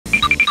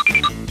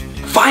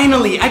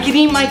Finally, I can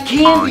eat my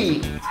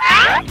candy.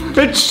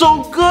 It's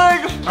so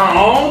good.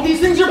 Oh, these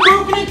things are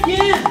broken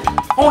again.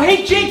 Oh,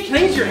 hey, Jake, can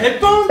I use your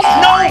headphones?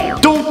 No,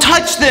 don't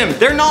touch them.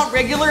 They're not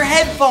regular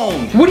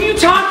headphones. What are you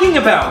talking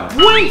about?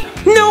 Wait,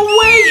 no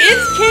way,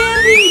 it's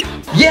candy.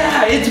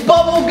 Yeah, it's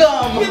bubble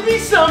gum. Give me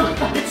some.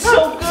 It's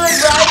so good,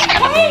 right?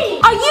 Hey,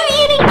 are you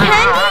eating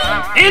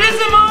candy? It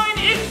isn't mine,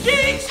 it's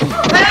Jake's.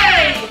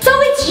 Hey! So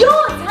it's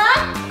yours,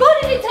 huh? Go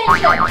to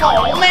detention.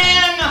 Oh,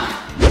 man.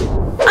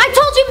 I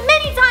told you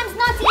many times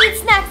not to eat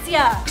snacks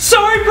here.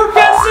 Sorry,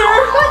 Professor.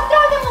 Go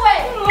throw them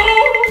away.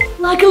 Oh.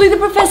 Luckily, the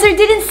professor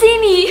didn't see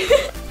me.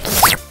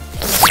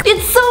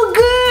 It's so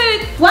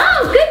good.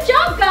 Wow, good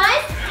job,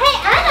 guys. Hey,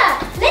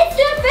 Anna, let's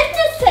do a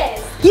fitness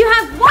test. You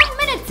have 1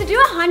 minute to do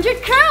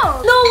 100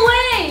 curls. No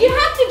way. You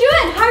have to do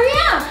it. Hurry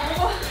up.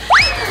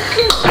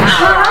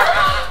 Huh?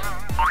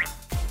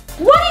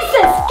 What is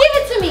this? Give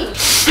it to me.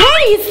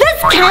 Hey, is this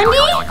candy?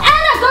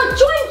 Anna, go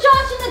join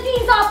Josh in the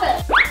dean's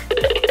office.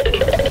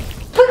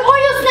 Put all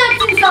your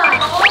snacks inside.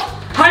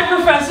 Hi,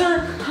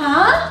 Professor.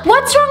 Huh?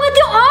 What's wrong with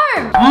your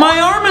arm? My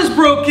arm is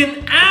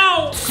broken.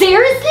 Ow.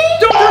 Seriously?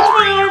 Don't touch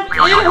my arm. It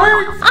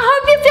hurts. I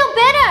hope you feel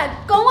better.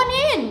 Go on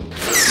in.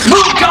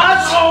 Oh,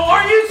 gosh. Oh,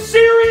 are you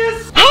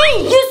serious?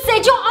 Hey, you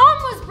said your arm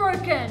was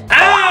broken.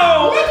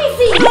 Ow. Let me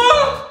see.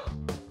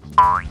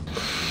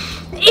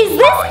 Is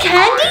this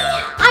candy?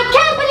 I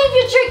can't believe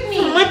you tricked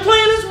me. My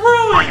plan is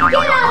ruined.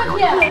 Get out of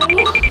here.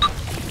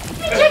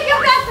 Check your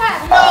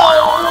backpack.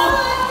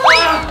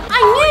 I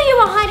knew you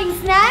were hiding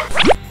snacks.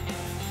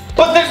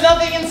 But there's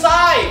nothing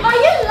inside. Are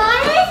you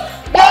lying?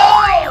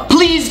 No!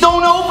 Please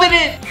don't open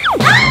it.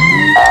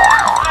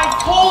 I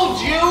told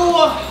you.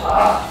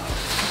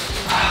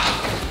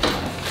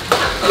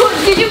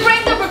 Did you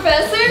prank the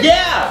professor?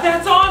 Yeah.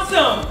 That's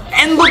awesome.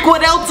 And look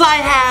what else I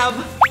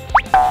have.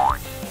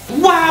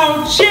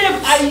 Wow,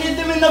 chips. I hid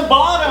them in the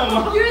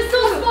bottom. You're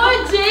so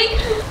smart, Jake.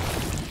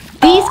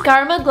 These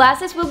caramel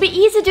glasses will be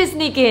easy to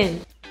sneak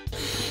in.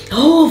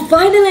 Oh,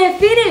 finally I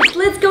finished.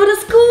 Let's go to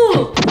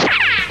school.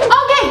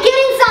 Okay, get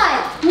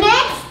inside.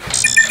 Next.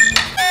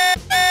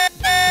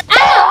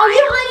 Anna, are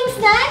you hiding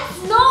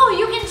snacks? No,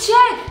 you can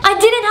check. I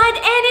didn't hide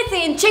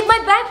anything. Check my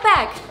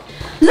backpack.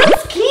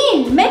 Looks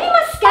clean. Maybe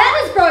my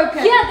scanner's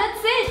broken. Yeah,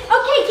 that's it.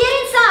 Okay, get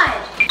inside.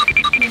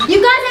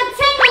 You guys have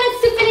 10 minutes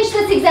to finish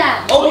this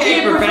exam.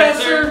 Okay,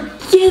 Professor.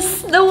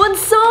 Yes, no one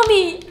saw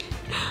me.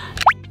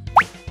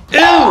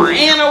 Ew,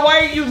 Anna, why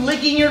are you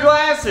licking your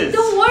glasses?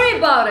 Don't worry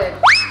about it.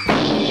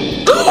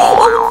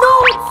 Oh no,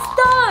 it's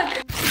stuck.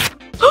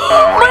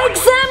 My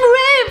exam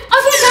ripped.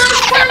 Okay,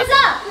 guys, time's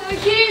up.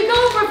 Here you go,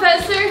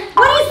 Professor.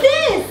 What is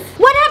this?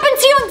 What happened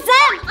to your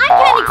exam? I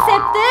can't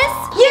accept this.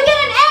 You get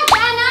an F,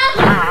 Anna.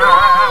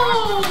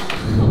 No.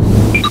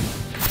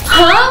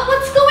 Huh?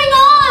 What's going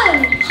on?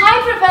 Hi,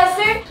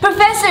 Professor.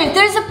 Professor,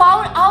 there's a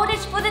power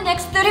outage for the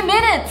next 30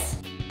 minutes.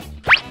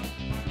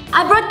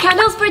 I brought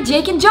candles for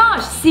Jake and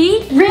Josh,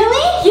 see?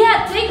 Really?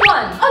 Yeah, take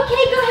one.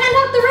 Okay, go hand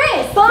out the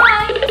rest.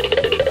 Bye.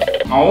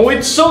 Oh,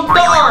 it's so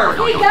dark.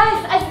 Hey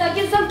guys, I snuck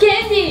in some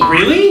candy.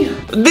 Really?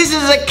 This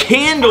is a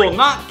candle,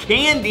 not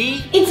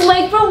candy. It's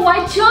made from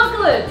white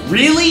chocolate.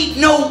 Really?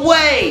 No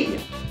way.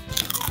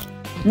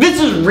 This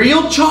is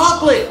real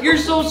chocolate. You're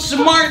so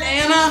smart,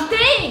 Anna.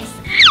 Thanks.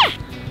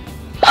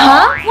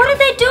 Huh? What are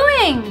they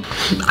doing?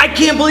 I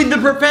can't believe the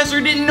professor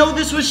didn't know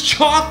this was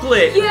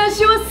chocolate. Yeah,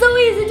 she was so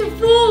easy to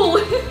fool.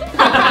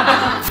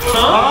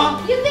 Huh?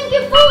 You think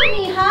you fooled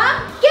me,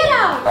 huh? Get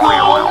out.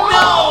 Oh,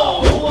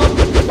 no.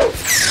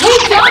 Hey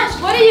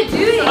Josh, what are you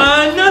doing?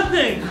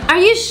 Nothing. Are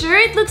you sure?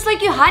 It looks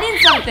like you're hiding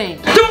something.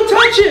 Don't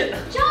touch it.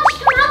 Josh,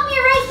 come help me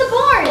erase the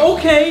board.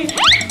 Okay.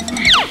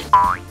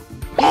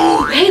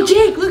 Hey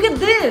Jake, look at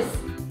this.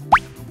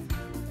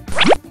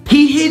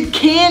 He hid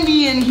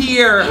candy in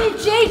here. Hey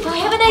Jake, I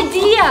have an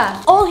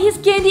idea. All his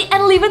candy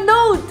and leave a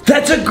note.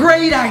 That's a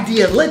great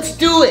idea. Let's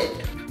do it.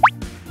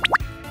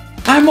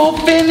 I'm all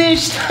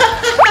finished.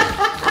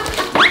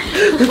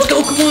 Let's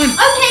go, come on.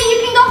 Okay, you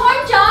can go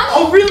home, Josh.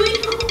 Oh, really?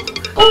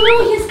 Oh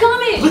no, he's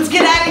coming. Let's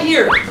get out of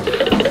here.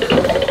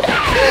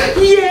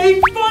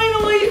 Yay,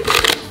 finally.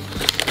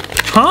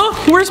 Huh?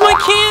 Where's my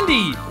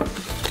candy?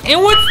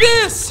 And what's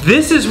this?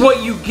 This is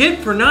what you get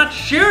for not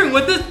sharing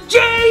with us,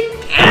 Jake.